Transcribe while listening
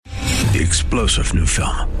The explosive new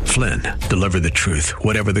film, Flynn, deliver the truth,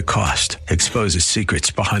 whatever the cost. Exposes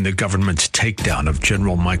secrets behind the government's takedown of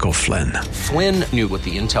General Michael Flynn. Flynn knew what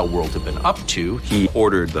the intel world had been up to. He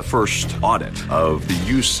ordered the first audit of the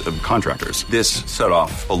use of contractors. This set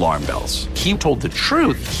off alarm bells. He told the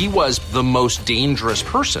truth. He was the most dangerous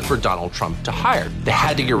person for Donald Trump to hire. They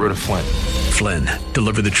had to get rid of Flynn. Flynn,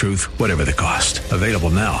 deliver the truth, whatever the cost. Available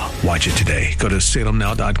now. Watch it today. Go to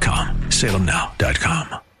salemnow.com.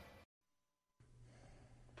 salemnow.com.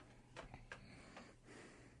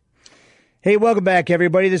 Hey, welcome back,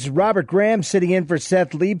 everybody. This is Robert Graham sitting in for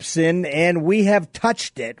Seth Leibson, and we have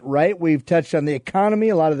touched it, right? We've touched on the economy,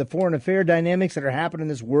 a lot of the foreign affair dynamics that are happening in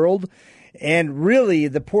this world, and really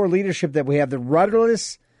the poor leadership that we have, the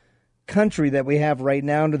rudderless country that we have right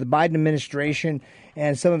now under the Biden administration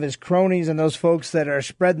and some of his cronies and those folks that are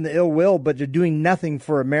spreading the ill will, but they're doing nothing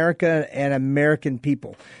for America and American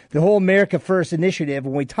people. The whole America First initiative,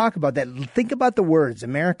 when we talk about that, think about the words,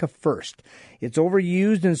 America First. It's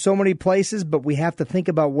overused in so many places, but we have to think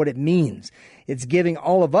about what it means. It's giving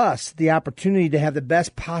all of us the opportunity to have the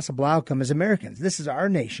best possible outcome as Americans. This is our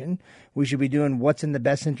nation. We should be doing what's in the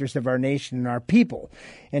best interest of our nation and our people.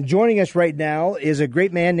 And joining us right now is a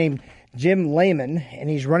great man named Jim Layman, and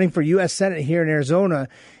he's running for U.S. Senate here in Arizona.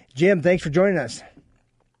 Jim, thanks for joining us.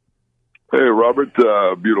 Hey, Robert.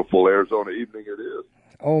 Beautiful Arizona evening it is.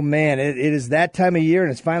 Oh, man, it is that time of year,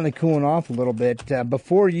 and it's finally cooling off a little bit.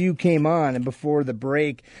 Before you came on and before the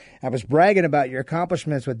break, I was bragging about your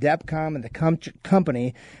accomplishments with DEPCOM and the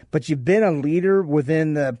company, but you've been a leader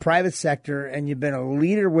within the private sector, and you've been a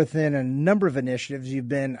leader within a number of initiatives. You've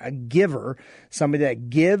been a giver, somebody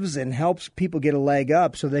that gives and helps people get a leg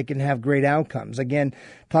up so they can have great outcomes. Again,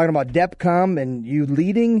 talking about DEPCOM and you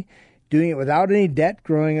leading, doing it without any debt,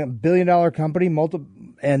 growing a billion-dollar company,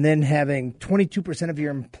 and then having 22% of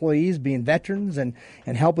your employees being veterans and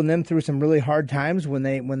helping them through some really hard times when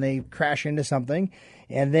they crash into something.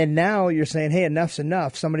 And then now you're saying, hey, enough's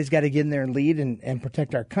enough. Somebody's got to get in there and lead and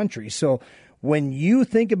protect our country. So when you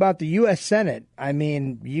think about the U.S. Senate, I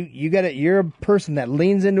mean, you're a person that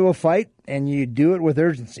leans into a fight and you do it with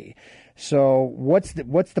urgency. So what's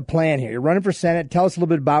the plan here? You're running for Senate. Tell us a little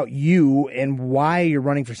bit about you and why you're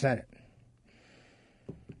running for Senate.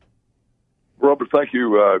 Robert, thank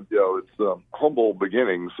you. It's humble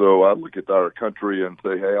beginnings. So I look at our country and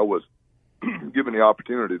say, hey, I was given the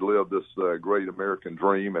opportunity to live this great American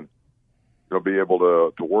dream and be able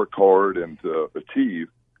to work hard and to achieve.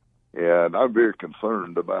 And I'm very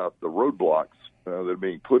concerned about the roadblocks that are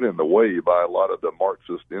being put in the way by a lot of the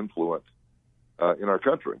Marxist influence in our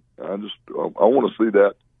country. I want to see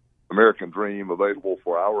that American dream available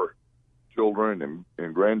for our children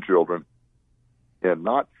and grandchildren, and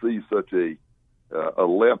not see such a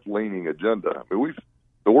left-leaning agenda. I mean,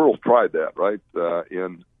 the world's tried that, right?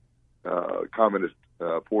 In communist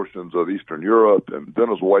portions of Eastern Europe and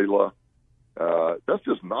Venezuela. That's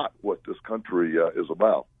just not what this country is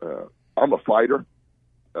about. I'm a fighter.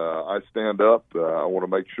 I stand up. I want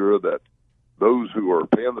to make sure that those who are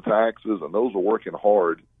paying the taxes and those who are working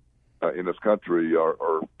hard in this country are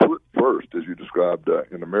put first, as you described,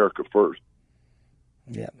 in America First.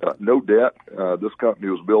 Yeah. No debt. This company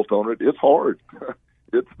was built on it. It's hard.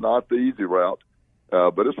 It's not the easy route,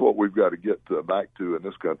 but it's what we've got to get back to in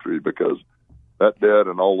this country, because that debt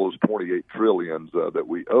and all those 28 trillions that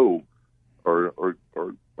we owe are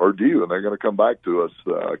due, and they're going to come back to us,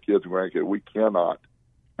 kids and grandkids. We cannot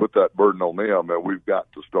put that burden on them, and we've got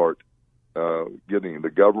to start getting the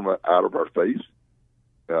government out of our face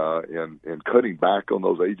and cutting back on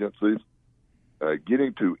those agencies,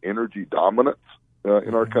 getting to energy dominance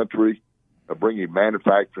in our country, bringing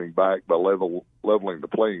manufacturing back by leveling the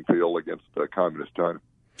playing field against communist China.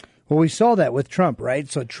 Well, we saw that with Trump, right?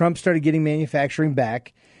 So Trump started getting manufacturing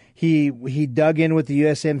back. He dug in with the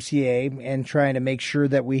USMCA and trying to make sure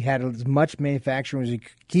that we had as much manufacturing as we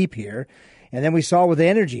could keep here. And then we saw with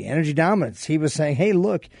energy dominance, he was saying, hey,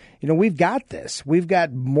 look, we've got this. We've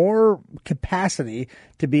got more capacity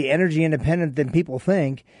to be energy independent than people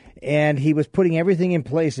think. And he was putting everything in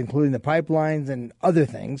place, including the pipelines and other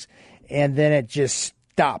things. And then it just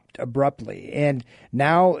stopped abruptly. And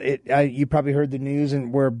now you probably heard the news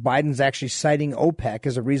and where Biden's actually citing OPEC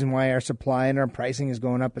as a reason why our supply and our pricing is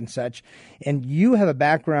going up and such. And you have a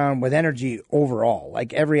background with energy overall,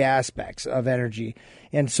 like every aspect of energy.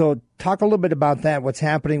 And so talk a little bit about that, what's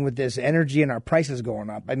happening with this energy and our prices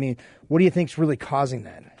going up. I mean, what do you think is really causing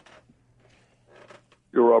that?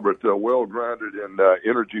 You're Robert, well-grounded in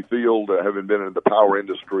energy field, having been in the power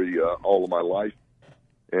industry all of my life.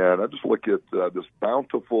 And I just look at this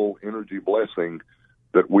bountiful energy blessing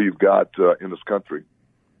that we've got in this country.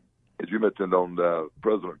 as you mentioned on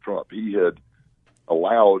President Trump, he had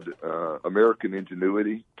allowed American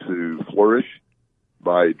ingenuity to flourish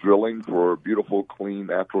by drilling for beautiful, clean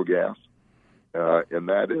natural gas. And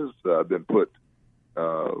that has been put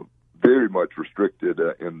very much restricted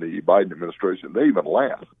in the Biden administration. They even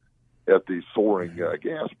laugh at the soaring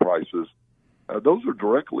gas prices. Those are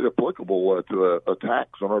directly applicable to a tax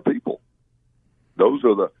on our people. Those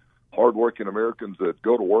are the hardworking Americans that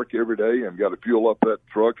go to work every day and got to fuel up that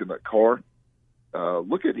truck and that car.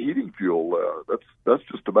 Look at heating fuel. That's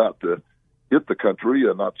just about to hit the country,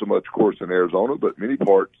 not so much, of course, in Arizona, but many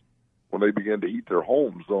parts when they begin to heat their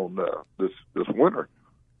homes on this winter.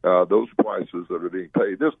 Those prices that are being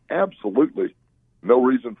paid, there's absolutely no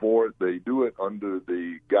reason for it. They do it under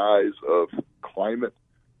the guise of climate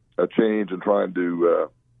change and trying to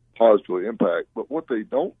positively impact. But what they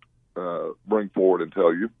don't bring forward and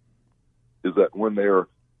tell you is that when they're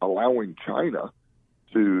allowing China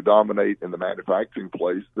to dominate in the manufacturing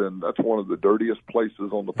place, then that's one of the dirtiest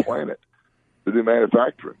places on the planet to do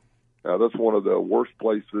manufacturing. That's one of the worst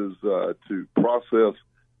places to process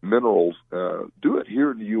minerals. Do it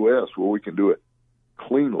here in the U.S. where we can do it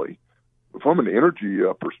cleanly. From an energy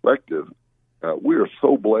perspective, we are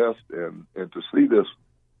so blessed, and to see this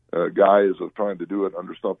guise of trying to do it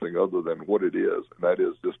under something other than what it is, and that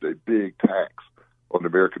is just a big tax on the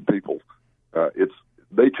American people.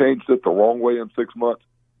 They changed it the wrong way in 6 months.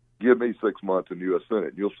 Give me 6 months in the U.S. Senate,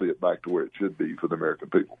 and you'll see it back to where it should be for the American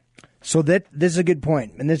people. So this is a good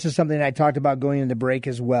point, and this is something I talked about going into break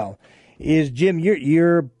as well. Is, Jim,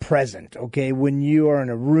 you're present, okay? When you are in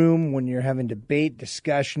a room, when you're having debate,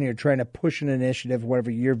 discussion, you're trying to push an initiative,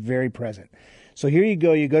 whatever, you're very present. So here you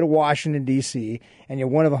go to Washington, D.C., and you're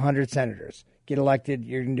one of 100 senators. Get elected,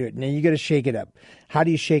 you're going to do it. Now you got to shake it up. How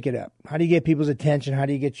do you shake it up? How do you get people's attention? How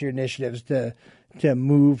do you get your initiatives to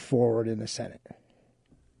move forward in the Senate?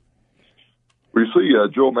 We see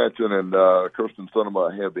Joe Manchin and Kyrsten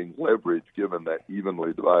Sinema having leverage given that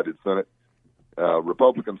evenly divided Senate.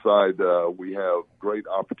 Republican side, we have great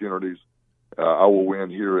opportunities. I will win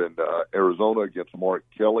here in Arizona against Mark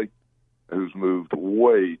Kelly, who's moved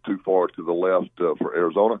way too far to the left for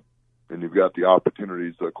Arizona. And you've got the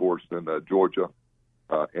opportunities, of course, in Georgia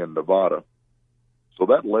and Nevada. So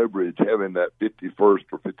that leverage, having that 51st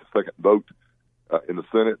or 52nd vote in the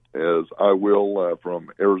Senate, as I will from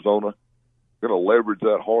Arizona, going to leverage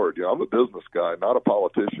that hard. I'm a business guy, not a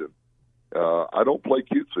politician. I don't play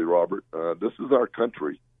cutesy, Robert. This is our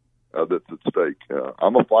country that's at stake.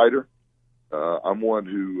 I'm a fighter. I'm one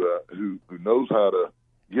who knows how to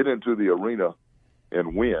get into the arena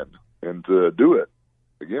and win, and to do it,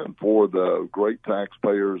 again, for the great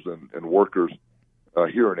taxpayers and workers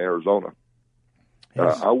here in Arizona.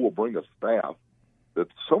 Yes. I will bring a staff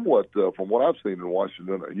that's somewhat, from what I've seen in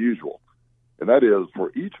Washington, unusual, and that is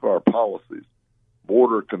for each of our policies,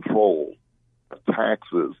 border control,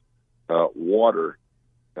 taxes, water,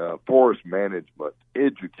 forest management,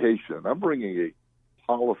 education. I'm bringing a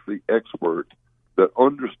policy expert that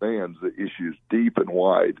understands the issues deep and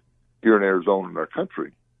wide here in Arizona and our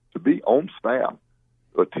country to be on staff,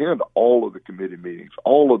 to attend all of the committee meetings,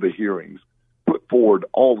 all of the hearings, put forward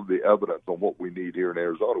all of the evidence on what we need here in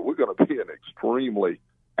Arizona. We're going to be an extremely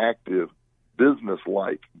active,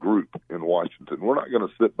 business-like group in Washington. We're not going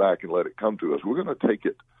to sit back and let it come to us. We're going to take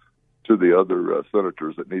it to the other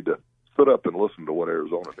senators that need to sit up and listen to what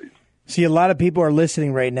Arizona needs. See, a lot of people are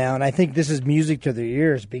listening right now, and I think this is music to their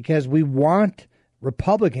ears because we want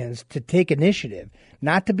Republicans to take initiative,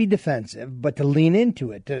 not to be defensive, but to lean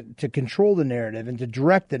into it, to control the narrative and to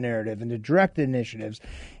direct the narrative and to direct the initiatives.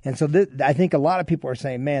 And so I think a lot of people are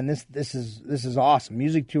saying, man, this is awesome.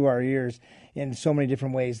 Music to our ears in so many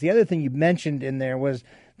different ways. The other thing you mentioned in there was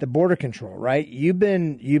the border control, right? You've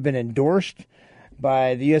been endorsed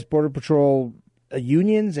by the U.S. Border Patrol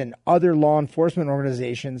unions and other law enforcement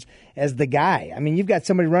organizations as the guy. I mean, you've got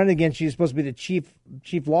somebody running against you who's supposed to be the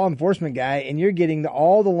chief law enforcement guy, and you're getting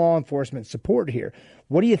all the law enforcement support here.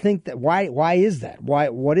 What do you think that? Why is that?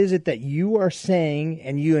 What is it that you are saying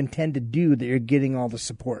and you intend to do that you're getting all the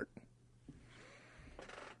support?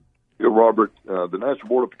 Yeah, Robert, the National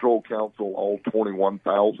Border Patrol Council, all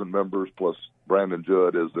 21,000 members plus Brandon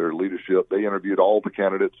Judd as their leadership, they interviewed all the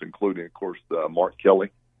candidates, including, of course, Mark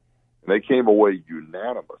Kelly. And they came away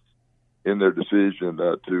unanimous in their decision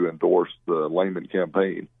to endorse the Layman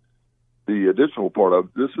campaign. The additional part of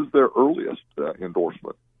this is their earliest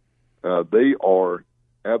endorsement. They are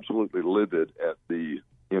absolutely livid at the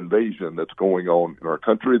invasion that's going on in our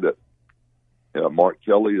country, that Mark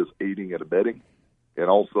Kelly is aiding and abetting, and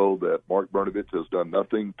also that Mark Brnovich has done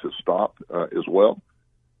nothing to stop as well.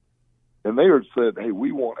 And they have said, hey,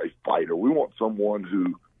 we want a fighter. We want someone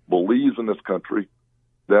who believes in this country,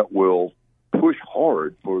 that will push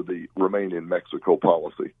hard for the Remain in Mexico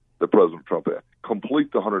policy that President Trump had.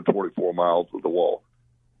 Complete the 124 miles of the wall.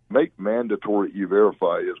 Make mandatory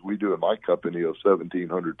E-Verify, as we do in my company of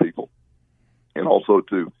 1,700 people. And also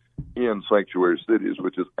to end sanctuary cities,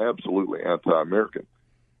 which is absolutely anti-American.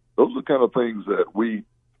 Those are the kind of things that we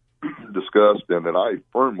discussed and that I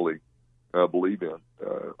firmly believe in.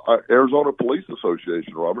 Arizona Police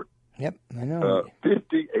Association, Robert. Yep, I know.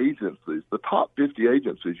 50 agencies, the top 50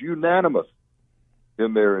 agencies, unanimous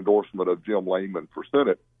in their endorsement of Jim Layman for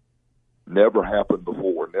Senate. Never happened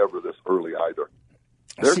before, never this early either.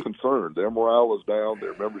 They're concerned. Their morale is down.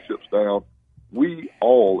 Their membership's down. We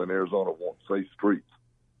all in Arizona want safe streets.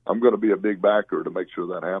 I'm going to be a big backer to make sure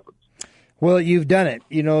that happens. Well, you've done it.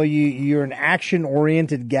 You know, you're an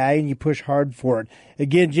action-oriented guy, and you push hard for it.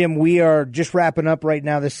 Again, Jim, we are just wrapping up right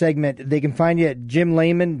now this segment. They can find you at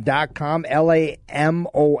jimlayman.com, LAMON.com.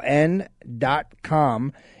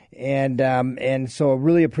 And so I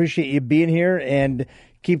really appreciate you being here, and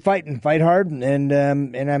keep fighting, fight hard, and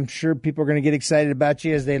I'm sure people are going to get excited about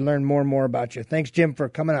you as they learn more and more about you. Thanks, Jim, for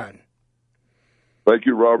coming on. Thank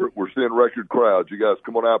you, Robert. We're seeing record crowds. You guys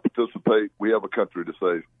come on out, participate. We have a country to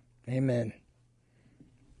save. Amen.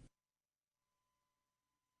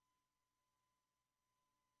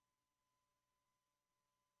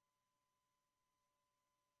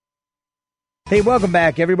 Hey, welcome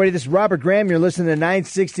back, everybody. This is Robert Graham. You're listening to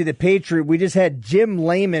 960 The Patriot. We just had Jim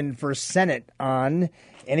Layman for Senate on,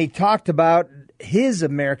 and he talked about his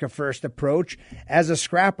America First approach as a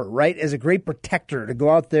scrapper, right? As a great protector, to go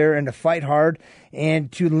out there and to fight hard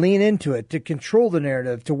and to lean into it, to control the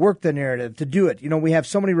narrative, to work the narrative, to do it. You know, we have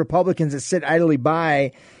so many Republicans that sit idly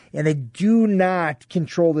by and they do not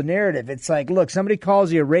control the narrative. It's like, look, somebody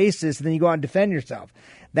calls you a racist and then you go out and defend yourself.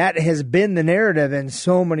 That has been the narrative in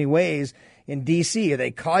so many ways in D.C. They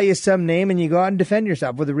call you some name and you go out and defend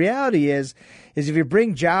yourself. Well, the reality is if you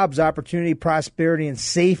bring jobs, opportunity, prosperity, and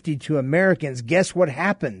safety to Americans, guess what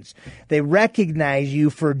happens? They recognize you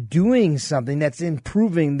for doing something that's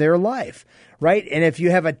improving their life, right? And if you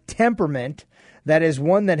have a temperament that is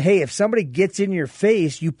one that, hey, if somebody gets in your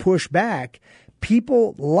face, you push back,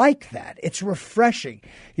 people like that. It's refreshing.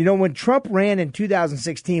 You know, when Trump ran in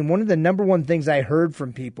 2016, one of the number one things I heard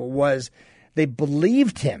from people was they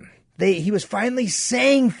believed him. He was finally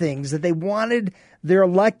saying things that they wanted their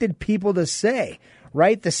elected people to say,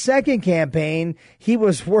 right? The second campaign, he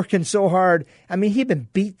was working so hard. I mean, he'd been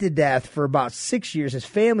beat to death for about 6 years, his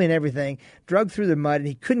family and everything, dragged through the mud, and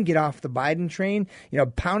he couldn't get off the Biden train, you know,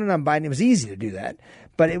 pounding on Biden. It was easy to do that.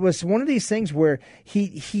 But it was one of these things where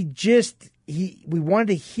we wanted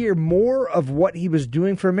to hear more of what he was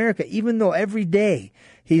doing for America, even though every day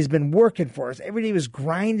he's been working for us. Every day he was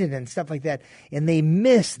grinding and stuff like that. And they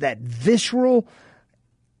miss that visceral,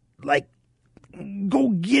 like, go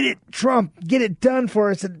get it, Trump, get it done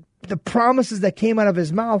for us. And the promises that came out of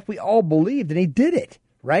his mouth, we all believed, and he did it,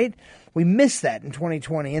 right? We missed that in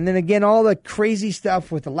 2020. And then again, all the crazy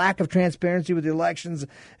stuff with the lack of transparency with the elections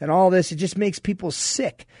and all this, it just makes people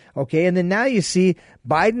sick, okay? And then now you see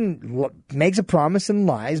Biden makes a promise and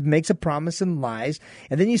lies, makes a promise and lies,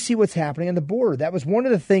 and then you see what's happening on the border. That was one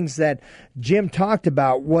of the things that Jim talked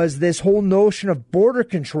about, was this whole notion of border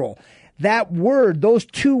control. That word, those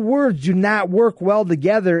two words do not work well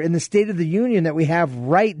together in the State of the Union that we have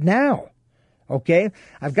right now, okay?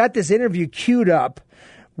 I've got this interview queued up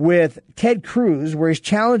with Ted Cruz, where he's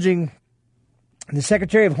challenging the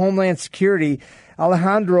Secretary of Homeland Security,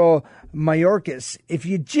 Alejandro Mayorkas. If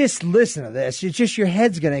you just listen to this, it's just your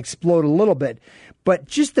head's going to explode a little bit. But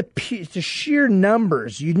just the sheer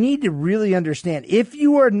numbers, you need to really understand. If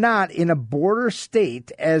you are not in a border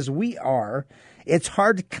state, as we are, it's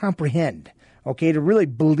hard to comprehend, okay, to really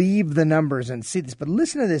believe the numbers and see this. But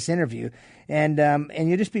listen to this interview, and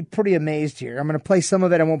you'll just be pretty amazed here. I'm going to play some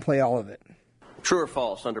of it. I won't play all of it. True or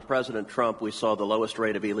false, under President Trump, we saw the lowest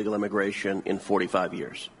rate of illegal immigration in 45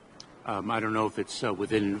 years. I don't know if it's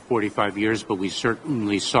within 45 years, but we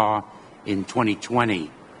certainly saw in 2020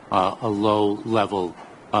 a low level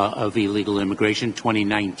of illegal immigration.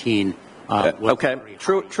 2019 was okay.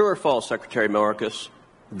 True or false, Secretary Mayorkas?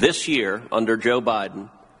 This year, under Joe Biden,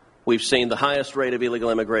 we've seen the highest rate of illegal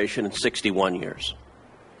immigration in 61 years.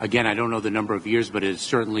 Again, I don't know the number of years, but it's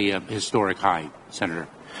certainly a historic high, Senator.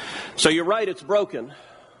 So you're right, it's broken,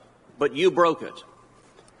 but you broke it.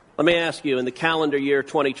 Let me ask you, in the calendar year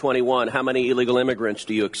 2021, how many illegal immigrants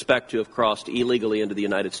do you expect to have crossed illegally into the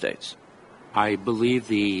United States? I believe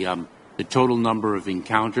the total number of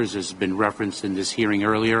encounters has been referenced in this hearing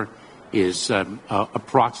earlier is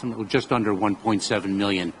approximately just under 1.7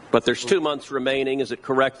 million. But there's 2 months remaining. Is it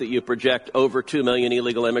correct that you project over 2 million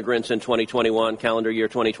illegal immigrants in 2021, calendar year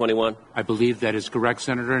 2021? I believe that is correct,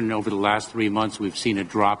 Senator. And over the last 3 months, we've seen a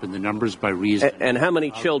drop in the numbers by reason. And how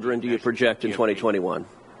many children do you project in 2021?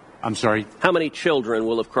 I'm sorry? How many children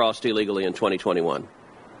will have crossed illegally in 2021?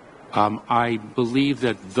 I believe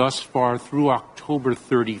that thus far, through October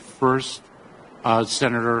 31st,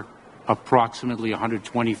 Senator, approximately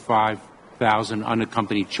 125,000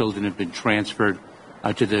 unaccompanied children have been transferred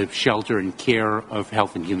to the shelter and care of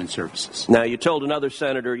Health and Human Services. Now, you told another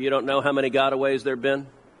senator you don't know how many gotaways there have been?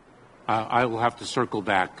 I will have to circle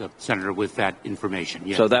back, Senator, with that information.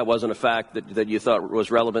 Yes. So that wasn't a fact that you thought was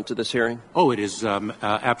relevant to this hearing? Oh, it is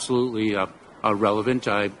absolutely relevant.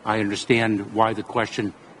 I understand why the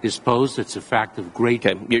question is posed. It's a fact of great...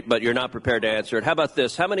 Okay, but you're not prepared to answer it. How about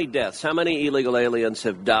this? How many deaths, how many illegal aliens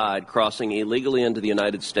have died crossing illegally into the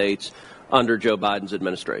United States under Joe Biden's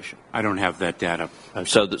administration? I don't have that data.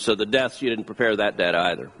 So the deaths, you didn't prepare that data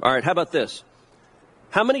either. All right, how about this?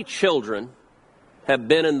 How many children have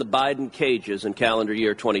been in the Biden cages in calendar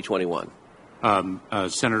year 2021?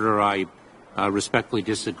 Senator, I respectfully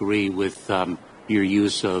disagree with your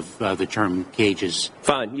use of the term cages.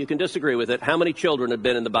 Fine, you can disagree with it. How many children have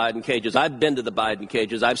been in the Biden cages? I've been to the Biden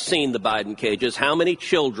cages. I've seen the Biden cages. How many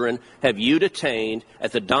children have you detained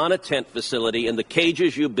at the Donna Tent facility in the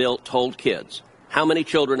cages you built to hold kids? How many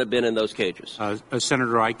children have been in those cages?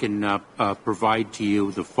 Senator, I can provide to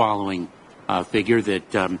you the following figure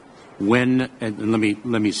that when, and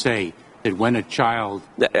let me say, that when a child...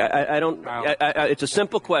 it's a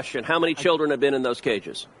simple question. How many children have been in those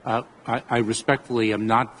cages? I respectfully am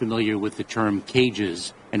not familiar with the term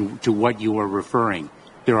cages and to what you are referring.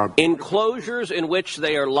 There are enclosures in which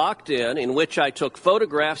they are locked in which I took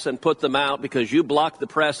photographs and put them out because you blocked the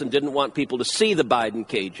press and didn't want people to see the Biden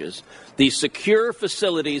cages. These secure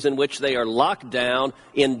facilities in which they are locked down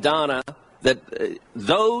in Donna,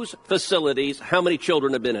 those facilities, how many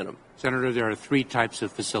children have been in them? Senator, there are three types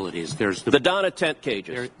of facilities. There's the Donna Tent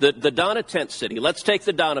cages, the Donna Tent City. Let's take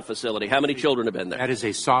the Donna facility. How many children have been there? That is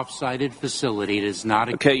a soft-sided facility. It is not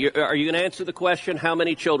a... Okay, are you going to answer the question? How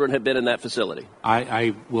many children have been in that facility?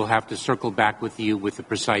 I will have to circle back with you with the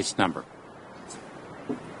precise number.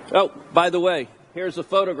 Oh, by the way, here's a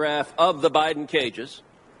photograph of the Biden cages.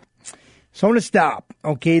 So I'm going to stop.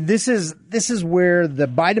 Okay, this is where the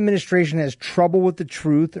Biden administration has trouble with the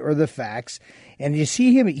truth or the facts. And you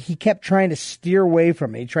see him, he kept trying to steer away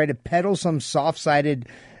from it. He tried to peddle some soft-sided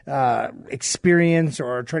experience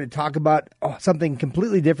or try to talk about something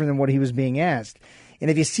completely different than what he was being asked. And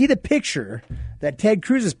if you see the picture that Ted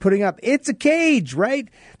Cruz is putting up, it's a cage, right?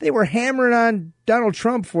 They were hammering on Donald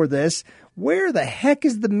Trump for this. Where the heck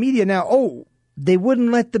is the media now? Oh, they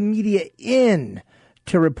wouldn't let the media in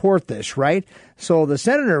to report this, right? So the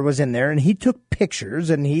senator was in there and he took pictures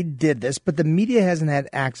and he did this, but the media hasn't had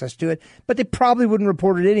access to it, but they probably wouldn't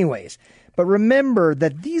report it anyways. But remember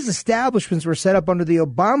that these establishments were set up under the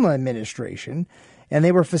Obama administration and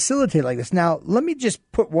they were facilitated like this. Now, let me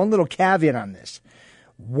just put one little caveat on this.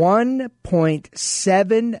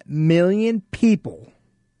 1.7 million people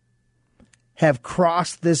have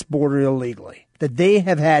crossed this border illegally, that they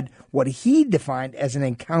have had what he defined as an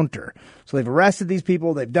encounter. So they've arrested these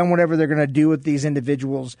people. They've done whatever they're going to do with these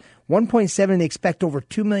individuals. 1.7, they expect over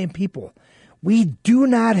 2 million people. We do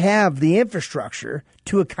not have the infrastructure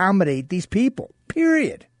to accommodate these people,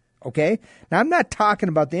 period. Okay? Now, I'm not talking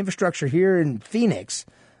about the infrastructure here in Phoenix.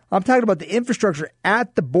 I'm talking about the infrastructure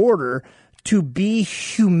at the border to be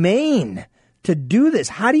humane, to do this.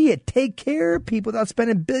 How do you take care of people without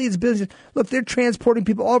spending billions? Look, they're transporting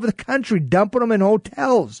people all over the country, dumping them in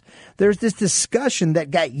hotels. There's this discussion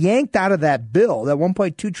that got yanked out of that bill, that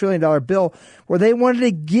 $1.2 trillion bill, where they wanted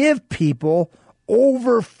to give people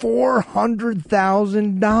over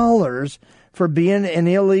 $400,000 for being an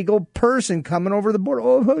illegal person coming over the border.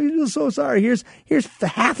 Oh, I'm so sorry. Here's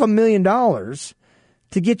 $500,000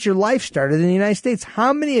 to get your life started in the United States.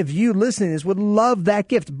 How many of you listening to this would love that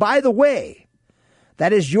gift? By the way,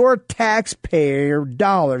 that is your taxpayer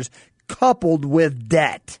dollars coupled with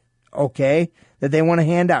debt, okay, that they want to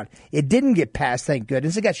hand out. It didn't get passed, thank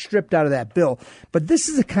goodness. It got stripped out of that bill. But this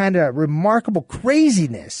is the kind of remarkable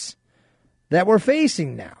craziness that we're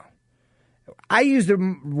facing now. I used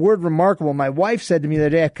the word remarkable. My wife said to me the other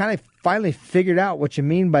day, I kind of finally figured out what you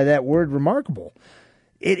mean by that word remarkable.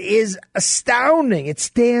 It is astounding. It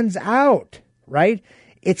stands out, right?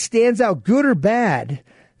 It stands out, good or bad.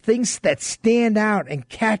 Things that stand out and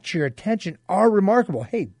catch your attention are remarkable.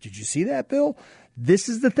 Hey, did you see that, Bill? This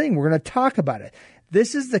is the thing. We're going to talk about it.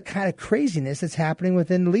 This is the kind of craziness that's happening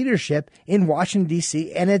within leadership in Washington,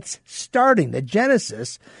 D.C., and it's starting. The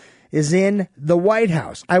genesis is in the White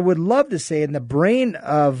House. I would love to say in the brain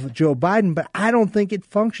of Joe Biden, but I don't think it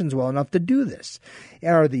functions well enough to do this.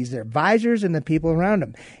 Are these their advisors and the people around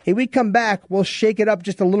him? Hey, we come back, we'll shake it up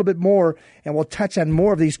just a little bit more, and we'll touch on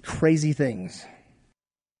more of these crazy things.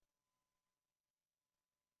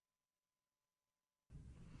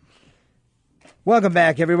 Welcome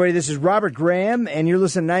back, everybody. This is Robert Graham, and you're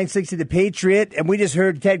listening to 960 The Patriot, and we just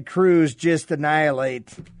heard Ted Cruz just annihilate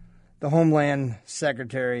the Homeland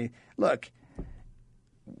Secretary. Look,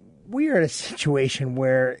 we are in a situation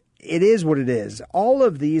where it is what it is. All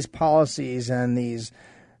of these policies and these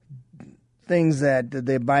things that the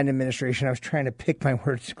Biden administration, I was trying to pick my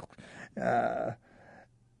words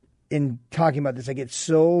in talking about this, I get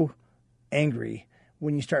so angry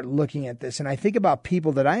when you start looking at this. And I think about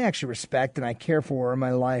people that I actually respect and I care for in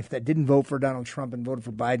my life that didn't vote for Donald Trump and voted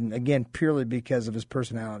for Biden, again, purely because of his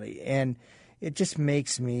personality. And it just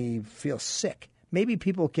makes me feel sick. Maybe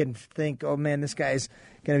people can think, oh, man, this guy's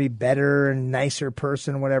going to be better and nicer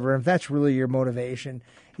person, whatever. If that's really your motivation,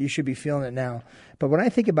 you should be feeling it now. But when I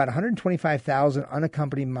think about 125,000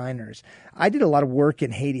 unaccompanied minors, I did a lot of work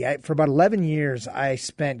in Haiti. For about 11 years, I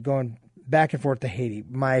spent going back and forth to Haiti.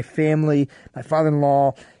 My family, my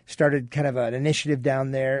father-in-law started kind of an initiative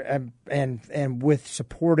down there and with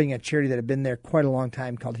supporting a charity that had been there quite a long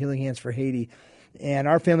time called Healing Hands for Haiti. And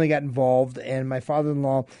our family got involved, and my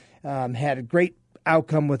father-in-law had a great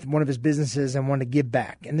outcome with one of his businesses and wanted to give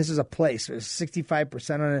back. And this is a place. There's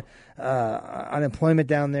 65% unemployment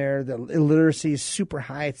down there. The illiteracy is super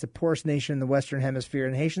high. It's the poorest nation in the Western Hemisphere,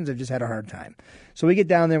 and Haitians have just had a hard time. So we get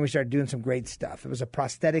down there and we start doing some great stuff. It was a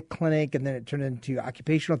prosthetic clinic, and then it turned into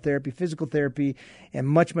occupational therapy, physical therapy, and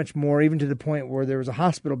much, much more, even to the point where there was a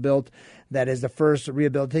hospital built that is the first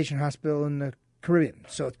rehabilitation hospital in the Caribbean.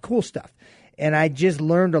 So it's cool stuff. And I just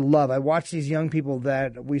learned to love. I watched these young people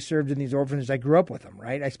that we served in these orphanages. I grew up with them,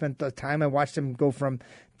 right? I spent the time, I watched them go from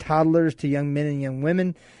toddlers to young men and young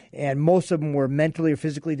women, and most of them were mentally or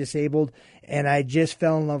physically disabled, and I just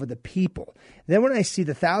fell in love with the people. Then when I see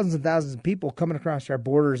the thousands and thousands of people coming across our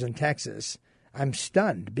borders in Texas, I'm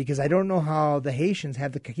stunned because I don't know how the Haitians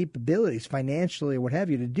have the capabilities financially or what have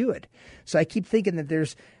you to do it. So I keep thinking that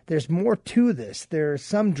there's more to this. There's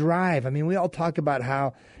some drive. I mean, we all talk about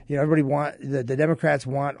how, everybody the Democrats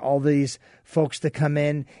want all these folks to come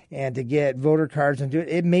in and to get voter cards and do it.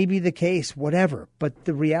 It may be the case, whatever. But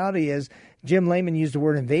the reality is, Jim Layman used the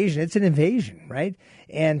word invasion. It's an invasion, right?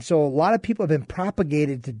 And so a lot of people have been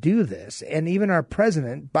propagated to do this. And even our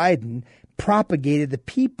president, Biden, propagated the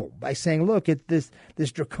people by saying, look, this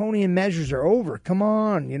draconian measures are over. Come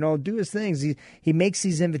on, do his things. He makes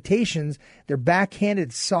these invitations. They're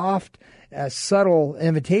backhanded, soft, subtle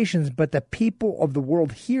invitations, but the people of the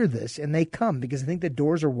world hear this and they come because I think the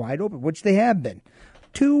doors are wide open, which they have been.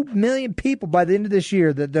 2 million people by the end of this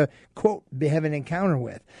year that the quote they have an encounter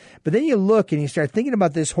with. But then you look and you start thinking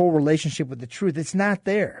about this whole relationship with the truth. It's not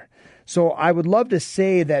there. So I would love to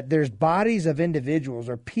say that there's bodies of individuals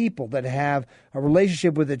or people that have a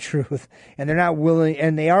relationship with the truth and they're not willing,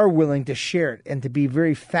 and they are willing to share it and to be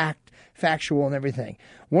very factual and everything.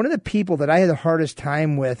 One of the people that I had the hardest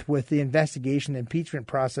time with the investigation and impeachment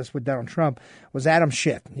process with Donald Trump was Adam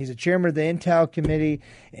Schiff. He's a chairman of the Intel Committee,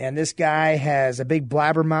 and this guy has a big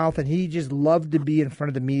blabbermouth, and he just loved to be in front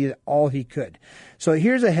of the media all he could. So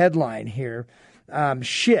here's a headline here.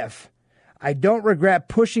 Schiff, I don't regret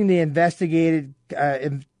pushing the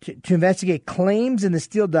to investigate claims in the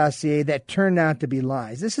Steele dossier that turned out to be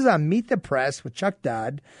lies. This is on Meet the Press with Chuck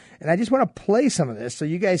Dodd, and I just want to play some of this so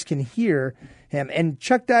you guys can hear him. And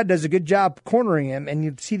Chuck Dodd does a good job cornering him, and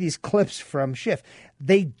you see these clips from Schiff.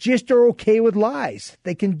 They just are okay with lies.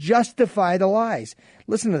 They can justify the lies.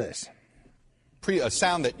 Listen to this. A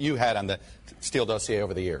sound that you had on the Steele dossier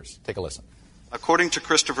over the years. Take a listen. According to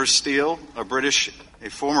Christopher Steele, a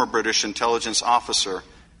former British intelligence officer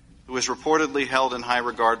who is reportedly held in high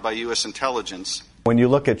regard by U.S. intelligence. When you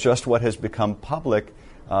look at just what has become public,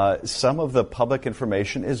 some of the public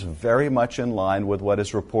information is very much in line with what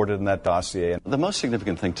is reported in that dossier. The most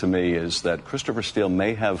significant thing to me is that Christopher Steele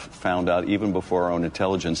may have found out, even before our own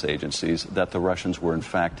intelligence agencies, that the Russians were in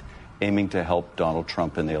fact aiming to help Donald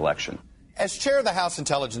Trump in the election. As chair of the House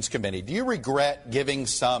Intelligence Committee, do you regret giving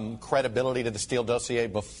some credibility to the Steele dossier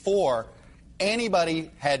before anybody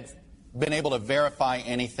had been able to verify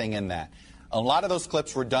anything in that? A lot of those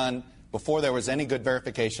clips were done before there was any good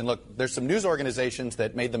verification. Look, there's some news organizations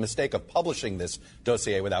that made the mistake of publishing this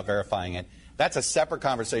dossier without verifying it. That's a separate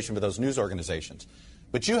conversation for those news organizations.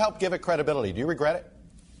 But you helped give it credibility. Do you regret it?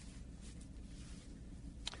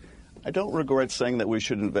 I don't regret saying that we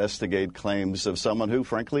should investigate claims of someone who,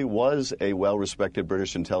 frankly, was a well-respected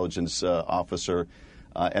British intelligence officer,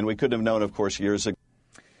 and we couldn't have known, of course, years ago.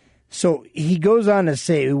 So he goes on to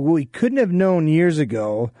say, we couldn't have known years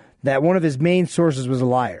ago that one of his main sources was a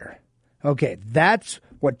liar. Okay, that's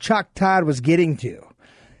what Chuck Todd was getting to.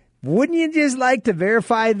 Wouldn't you just like to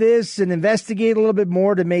verify this and investigate a little bit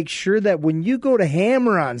more to make sure that when you go to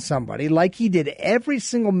hammer on somebody, like he did every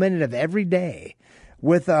single minute of every day,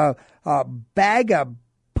 with a bag of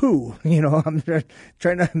poo, I'm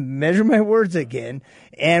trying to measure my words again,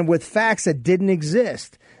 and with facts that didn't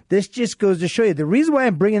exist. This just goes to show you. The reason why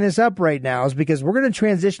I'm bringing this up right now is because we're going to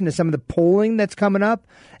transition to some of the polling that's coming up,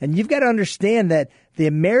 and you've got to understand that the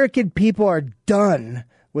American people are done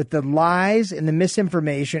with the lies and the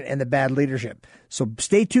misinformation and the bad leadership. So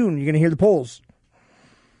stay tuned. You're going to hear the polls.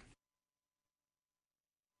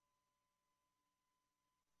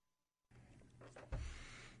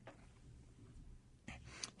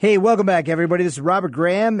 Hey, welcome back, everybody. This is Robert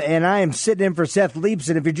Graham, and I am sitting in for Seth Leaps.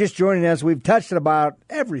 And if you're just joining us, we've touched on about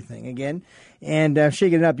everything again. And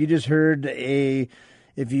shaking it up, you just heard if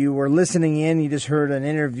you were listening in, you just heard an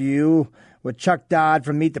interview with Chuck Todd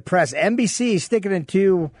from Meet the Press. NBC sticking it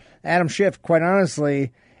to Adam Schiff. Quite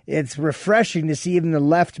honestly, it's refreshing to see even the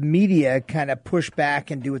left media kind of push back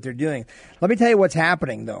and do what they're doing. Let me tell you what's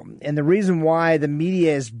happening, though, and the reason why the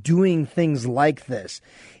media is doing things like this.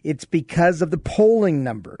 It's because of the polling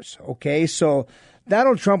numbers, okay? So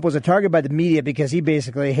Donald Trump was a target by the media because he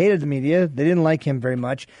basically hated the media. They didn't like him very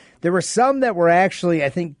much. There were some that were actually, I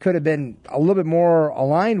think, could have been a little bit more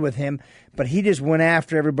aligned with him, but he just went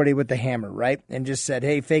after everybody with the hammer, right? And just said,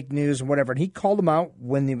 hey, fake news and whatever. And he called them out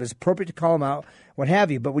when it was appropriate to call them out, what have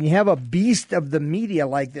you. But when you have a beast of the media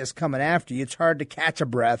like this coming after you, it's hard to catch a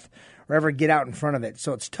breath or ever get out in front of it.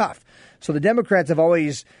 So it's tough. So the Democrats have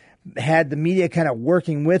always had the media kind of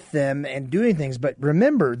working with them and doing things. But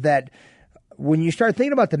remember that when you start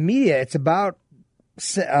thinking about the media, it's about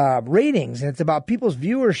ratings, and it's about people's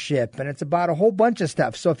viewership, and it's about a whole bunch of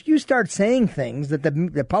stuff. So if you start saying things that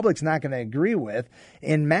the public's not going to agree with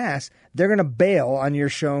en masse, they're going to bail on your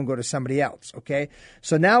show and go to somebody else, okay?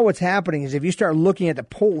 So now what's happening is if you start looking at the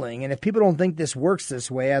polling, and if people don't think this works this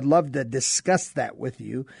way, I'd love to discuss that with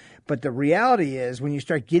you. But the reality is when you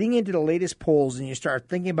start getting into the latest polls and you start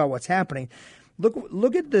thinking about what's happening,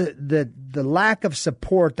 Look at the lack of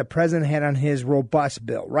support the president had on his robust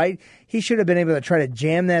bill, right? He should have been able to try to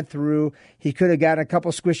jam that through. He could have gotten a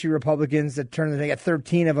couple squishy Republicans that they got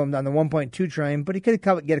 13 of them on the $1.2 trillion, but he could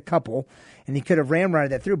have get a couple, and he could have ramrodded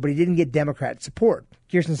that through, but he didn't get Democrat support.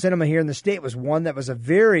 Kyrsten Sinema here in the state was one that was a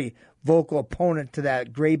very vocal opponent to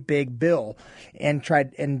that great big bill and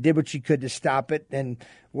tried and did what she could to stop it and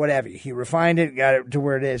whatever. He refined it, got it to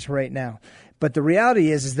where it is right now. But the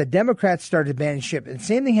reality is the Democrats started banning ship. And the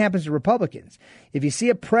same thing happens to Republicans. If you see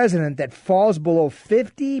a president that falls below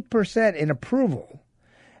 50% in approval,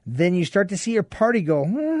 then you start to see your party go,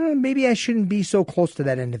 maybe I shouldn't be so close to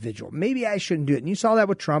that individual. Maybe I shouldn't do it. And you saw that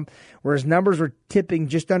with Trump, where his numbers were tipping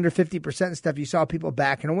just under 50% and stuff. You saw people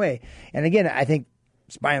backing away. And again, I think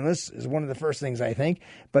spineless is one of the first things I think.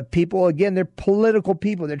 But people, again, they're political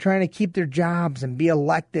people. They're trying to keep their jobs and be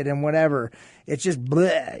elected and whatever. It's just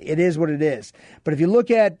bleh. It is what it is. But if you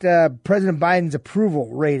look at President Biden's approval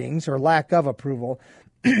ratings or lack of approval,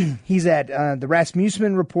 he's at the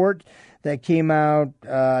Rasmussen report that came out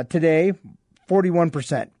today,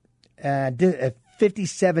 41%.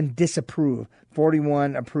 57 disapprove,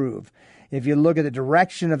 41 approve. If you look at the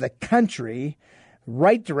direction of the country,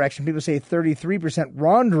 right direction, people say 33%.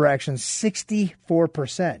 Wrong direction,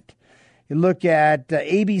 64%. You look at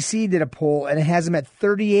ABC did a poll, and it has them at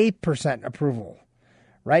 38% approval,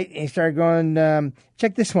 right? And you start going,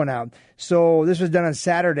 check this one out. So this was done on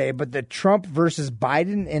Saturday, but the Trump versus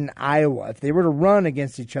Biden in Iowa, if they were to run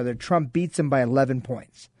against each other, Trump beats them by 11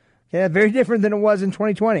 points. Yeah, very different than it was in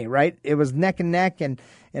 2020, right? It was neck and neck, and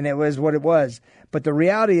it was what it was. But the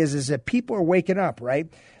reality is that people are waking up, right?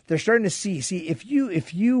 They're starting to see if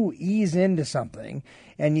you ease into something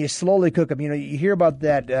and you slowly cook them, you hear about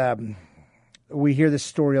that. We hear this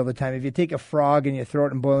story all the time. If you take a frog and you throw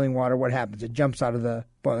it in boiling water, what happens? It jumps out of the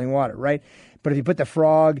boiling water, right? But if you put the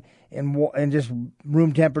frog in just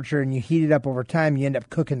room temperature and you heat it up over time, you end up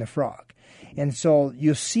cooking the frog. And so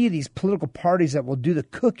you'll see these political parties that will do the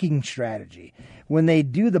cooking strategy. When they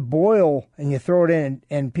do the boil and you throw it in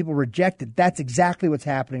and people reject it, that's exactly what's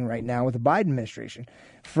happening right now with the Biden administration.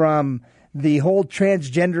 From the whole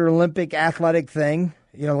transgender Olympic athletic thing,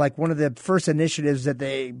 like one of the first initiatives that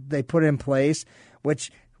they put in place,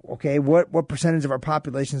 which Okay, what percentage of our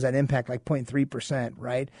population does that impact? Like 0.3%,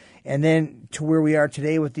 right? And then to where we are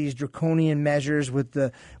today with these draconian measures, with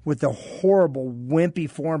the horrible, wimpy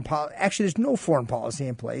foreign policy. Actually, there's no foreign policy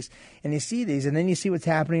in place. And you see these, and then you see what's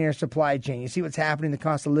happening in our supply chain. You see what's happening in the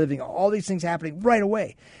cost of living. All these things happening right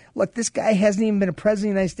away. Look, this guy hasn't even been a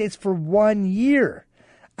president of the United States for 1 year.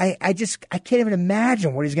 I can't even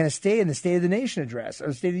imagine what he's going to say in the State of the Nation address or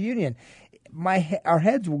the State of the Union. Our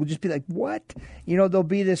heads will just be like, what? There'll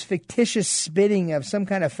be this fictitious spinning of some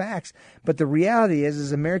kind of facts. But the reality is,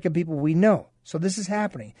 as American people, we know. So this is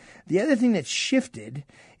happening. The other thing that shifted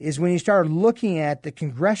is when you start looking at the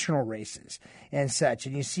congressional races and such,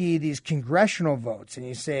 and you see these congressional votes, and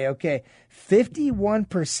you say, okay,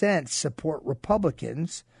 51% support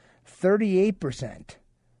Republicans, 38%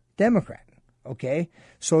 Democrat. Okay,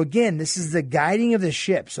 so again, this is the guiding of the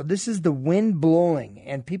ship. So this is the wind blowing,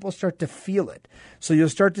 and people start to feel it. So you'll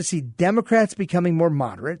start to see Democrats becoming more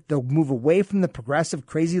moderate. They'll move away from the progressive,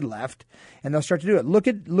 crazy left, and they'll start to do it. Look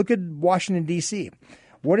at Washington, D.C.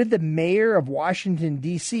 What did the mayor of Washington,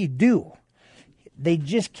 D.C. do? They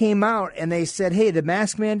just came out and they said, hey, the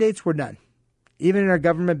mask mandates, we're done. Even in our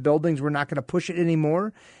government buildings, we're not going to push it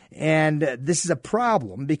anymore. And this is a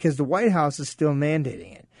problem because the White House is still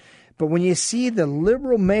mandating it. But when you see the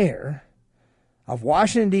liberal mayor of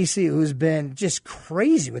Washington, D.C., who's been just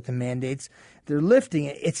crazy with the mandates, they're lifting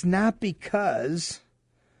it. It's not because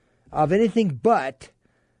of anything but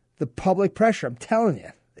the public pressure. I'm telling you,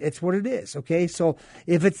 it's what it is, okay? So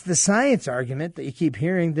if it's the science argument that you keep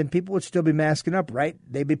hearing, then people would still be masking up, right?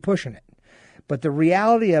 They'd be pushing it. But the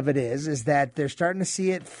reality of it is that they're starting to see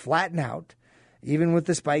it flatten out, even with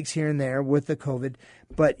the spikes here and there with the COVID.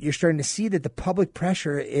 But you're starting to see that the public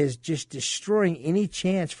pressure is just destroying any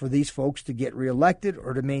chance for these folks to get reelected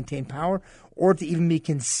or to maintain power or to even be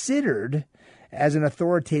considered as an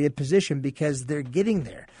authoritative position because they're getting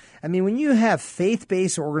there. I mean, when you have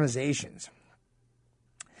faith-based organizations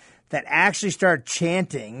that actually start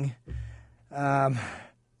chanting,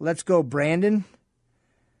 let's go, Brandon,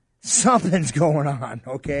 something's going on,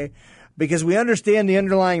 okay? Because we understand the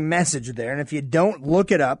underlying message there. And if you don't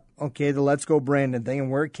look it up, okay, the Let's Go Brandon thing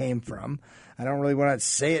and where it came from, I don't really want to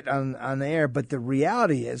say it on the air, but the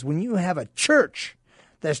reality is when you have a church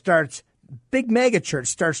that starts, big mega church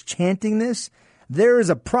starts chanting this, there is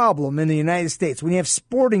a problem in the United States. When you have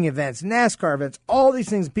sporting events, NASCAR events, all these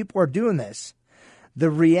things, people are doing this.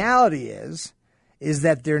 The reality is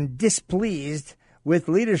that they're displeased with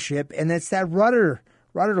leadership, and it's that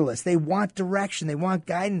rudderless. They want direction. They want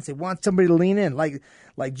guidance. They want somebody to lean in. Like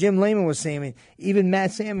Jim Lehman was saying, even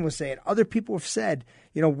Matt Salmon was saying, other people have said,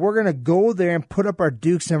 we're going to go there and put up our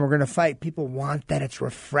dukes and we're going to fight. People want that. It's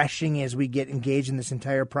refreshing as we get engaged in this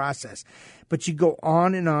entire process. But you go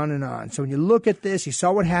on and on and on. So when you look at this, you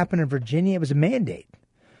saw what happened in Virginia. It was a mandate.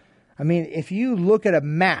 I mean, if you look at a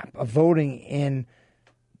map of voting in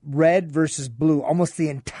red versus blue, almost the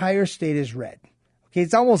entire state is red. Okay,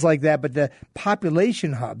 it's almost like that, but the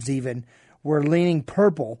population hubs even were leaning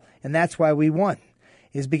purple, and that's why we won,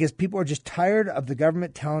 is because people are just tired of the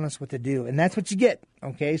government telling us what to do, and that's what you get,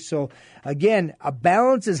 okay? So, again, a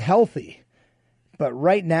balance is healthy, but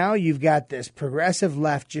right now you've got this progressive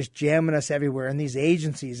left just jamming us everywhere in these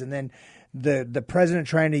agencies, and then the president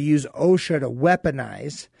trying to use OSHA to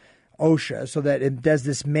weaponize OSHA so that it does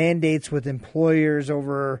this mandates with employers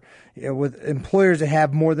with employers that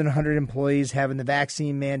have more than 100 employees having the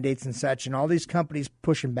vaccine mandates and such, and all these companies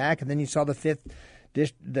pushing back. And then you saw the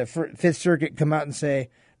Fifth Circuit come out and say,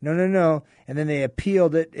 no. And then they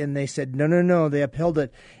appealed it and they said, no, they upheld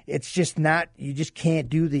it. It's just not, you just can't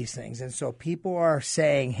do these things. And so people are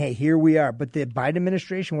saying, hey, here we are. But the Biden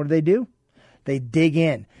administration, what do? They dig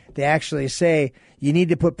in. They actually say you need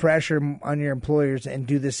to put pressure on your employers and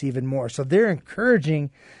do this even more. So they're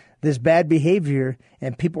encouraging this bad behavior,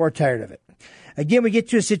 and people are tired of it. Again, we get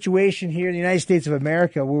to a situation here in the United States of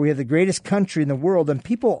America where we have the greatest country in the world, and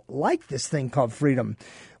people like this thing called freedom.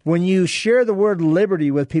 When you share the word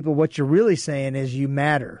liberty with people, what you're really saying is you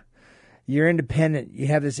matter. You're independent. You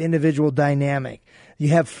have this individual dynamic. You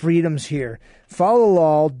have freedoms here. Follow the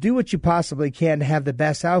law. Do what you possibly can to have the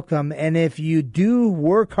best outcome. And if you do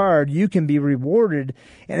work hard, you can be rewarded.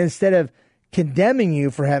 And instead of condemning you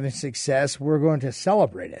for having success, we're going to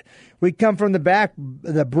celebrate it. We come from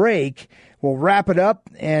the break. We'll wrap it up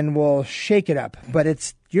and we'll shake it up. But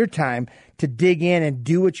it's your time to dig in and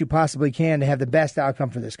do what you possibly can to have the best outcome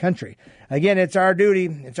for this country. Again, it's our duty.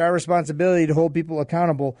 It's our responsibility to hold people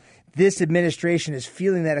accountable. This administration is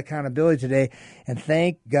feeling that accountability today, and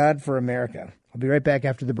thank God for America. I'll be right back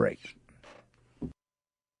after the break.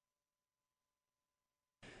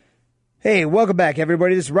 Hey, welcome back,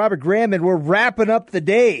 everybody. This is Robert Graham, and we're wrapping up the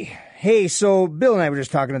day. Hey, so Bill and I were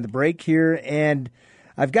just talking at the break here, and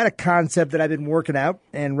I've got a concept that I've been working out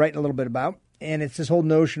and writing a little bit about, and it's this whole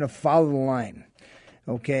notion of follow the line.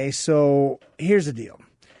 Okay, so here's the deal.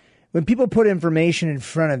 When people put information in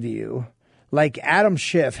front of you, like Adam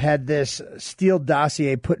Schiff had this Steele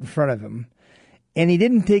dossier put in front of him, and he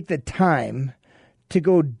didn't take the time to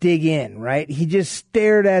go dig in, right? He just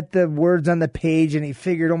stared at the words on the page and he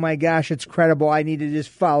figured, oh my gosh, it's credible. I need to just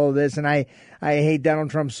follow this. And I hate Donald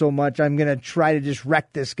Trump so much. I'm going to try to just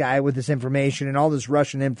wreck this guy with this information and all this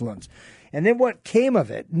Russian influence. And then what came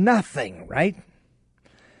of it? Nothing, right?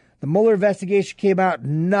 The Mueller investigation came out,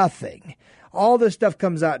 nothing. All this stuff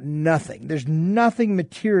comes out, nothing. There's nothing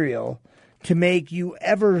material to make you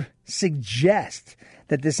ever suggest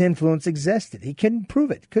that this influence existed. He couldn't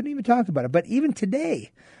prove it. Couldn't even talk about it. But even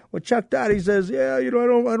today, what Chuck Todd, he says, yeah, I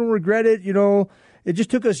don't regret it. It just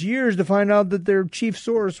took us years to find out that their chief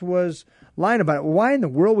source was lying about it. Why in the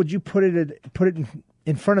world would you put it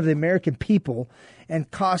in front of the American people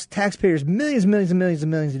and cost taxpayers millions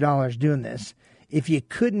of dollars doing this if you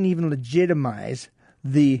couldn't even legitimize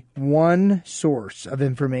the one source of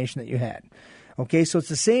information that you had? Okay, so it's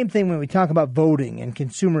the same thing when we talk about voting and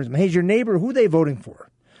consumerism. Hey, is your neighbor, who are they voting for?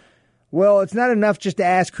 Well, it's not enough just to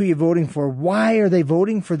ask who you're voting for. Why are they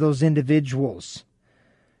voting for those individuals?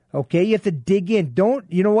 Okay, you have to dig in.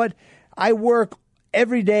 You know what? I work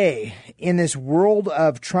every day in this world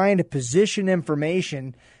of trying to position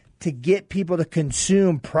information to get people to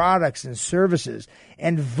consume products and services.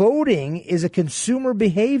 And voting is a consumer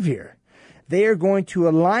behavior. They are going to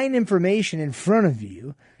align information in front of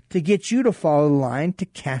you to get you to follow the line to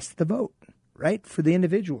cast the vote, right, for the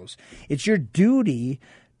individuals. It's your duty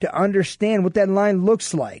to understand what that line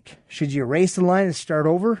looks like. Should you erase the line and start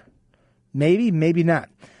over? Maybe, maybe not.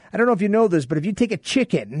 I don't know if you know this, but if you take a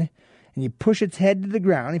chicken and you push its head to the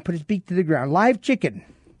ground, you put its beak to the ground, live chicken,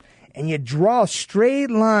 and you draw a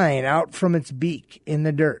straight line out from its beak in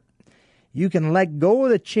the dirt, you can let go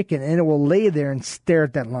of the chicken and it will lay there and stare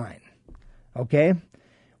at that line. Okay?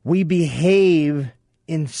 We behave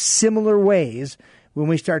in similar ways when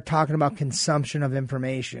we start talking about consumption of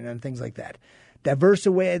information and things like that.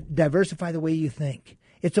 Diversify the way you think.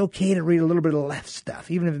 It's okay to read a little bit of left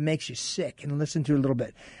stuff, even if it makes you sick, and listen to it a little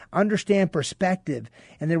bit. Understand perspective,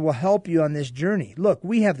 and it will help you on this journey. Look,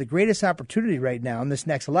 we have the greatest opportunity right now in this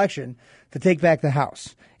next election to take back the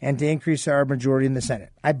House and to increase our majority in the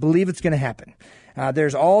Senate. I believe it's going to happen.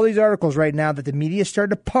 There's all these articles right now that the media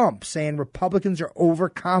started to pump saying Republicans are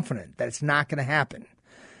overconfident that it's not going to happen.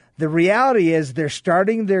 The reality is they're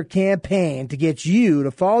starting their campaign to get you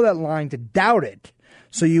to follow that line, to doubt it,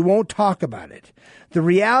 so you won't talk about it. The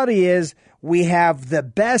reality is we have the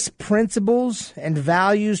best principles and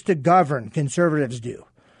values to govern, conservatives do.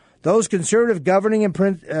 Those conservative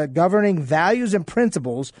governing values and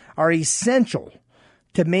principles are essential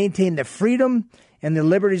to maintain the freedom and the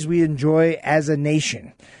liberties we enjoy as a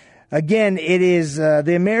nation. Again, it is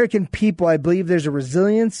the American people. I believe there's a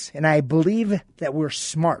resilience, and I believe that we're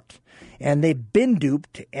smart. And they've been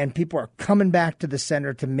duped, and people are coming back to the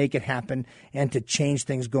center to make it happen and to change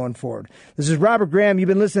things going forward. This is Robert Graham. You've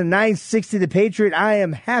been listening to 960 The Patriot. I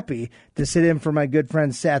am happy to sit in for my good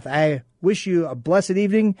friend Seth. I wish you a blessed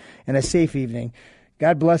evening and a safe evening.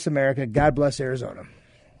 God bless America. God bless Arizona.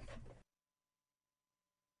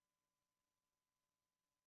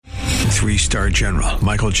 Three-star General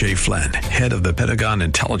Michael J. Flynn, head of the Pentagon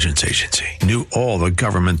Intelligence Agency, knew all the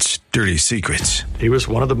government's dirty secrets. He was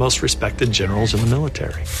one of the most respected generals in the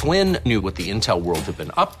military. Flynn knew what the intel world had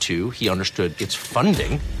been up to. He understood its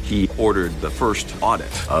funding. He ordered the first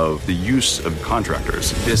audit of the use of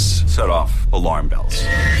contractors. This set off alarm bells.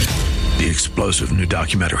 The explosive new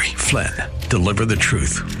documentary, Flynn, Deliver the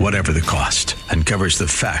Truth, Whatever the Cost, uncovers the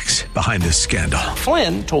facts behind this scandal.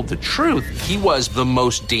 Flynn told the truth. He was the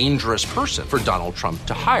most dangerous person for Donald Trump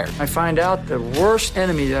to hire. I find out the worst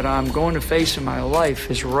enemy that I'm going to face in my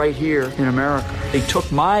life is right here in America. They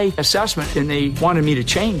took my assessment and they wanted me to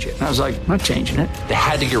change it. And I was like, I'm not changing it. They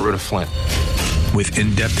had to get rid of Flynn. With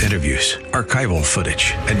in-depth interviews, archival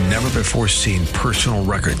footage, and never-before-seen personal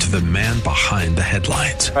records of the man behind the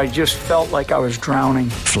headlines. I just felt like I was drowning.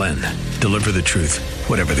 Flynn, Deliver the Truth,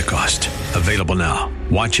 Whatever the Cost. Available now.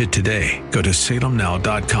 Watch it today. Go to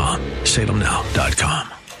salemnow.com.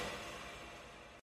 salemnow.com.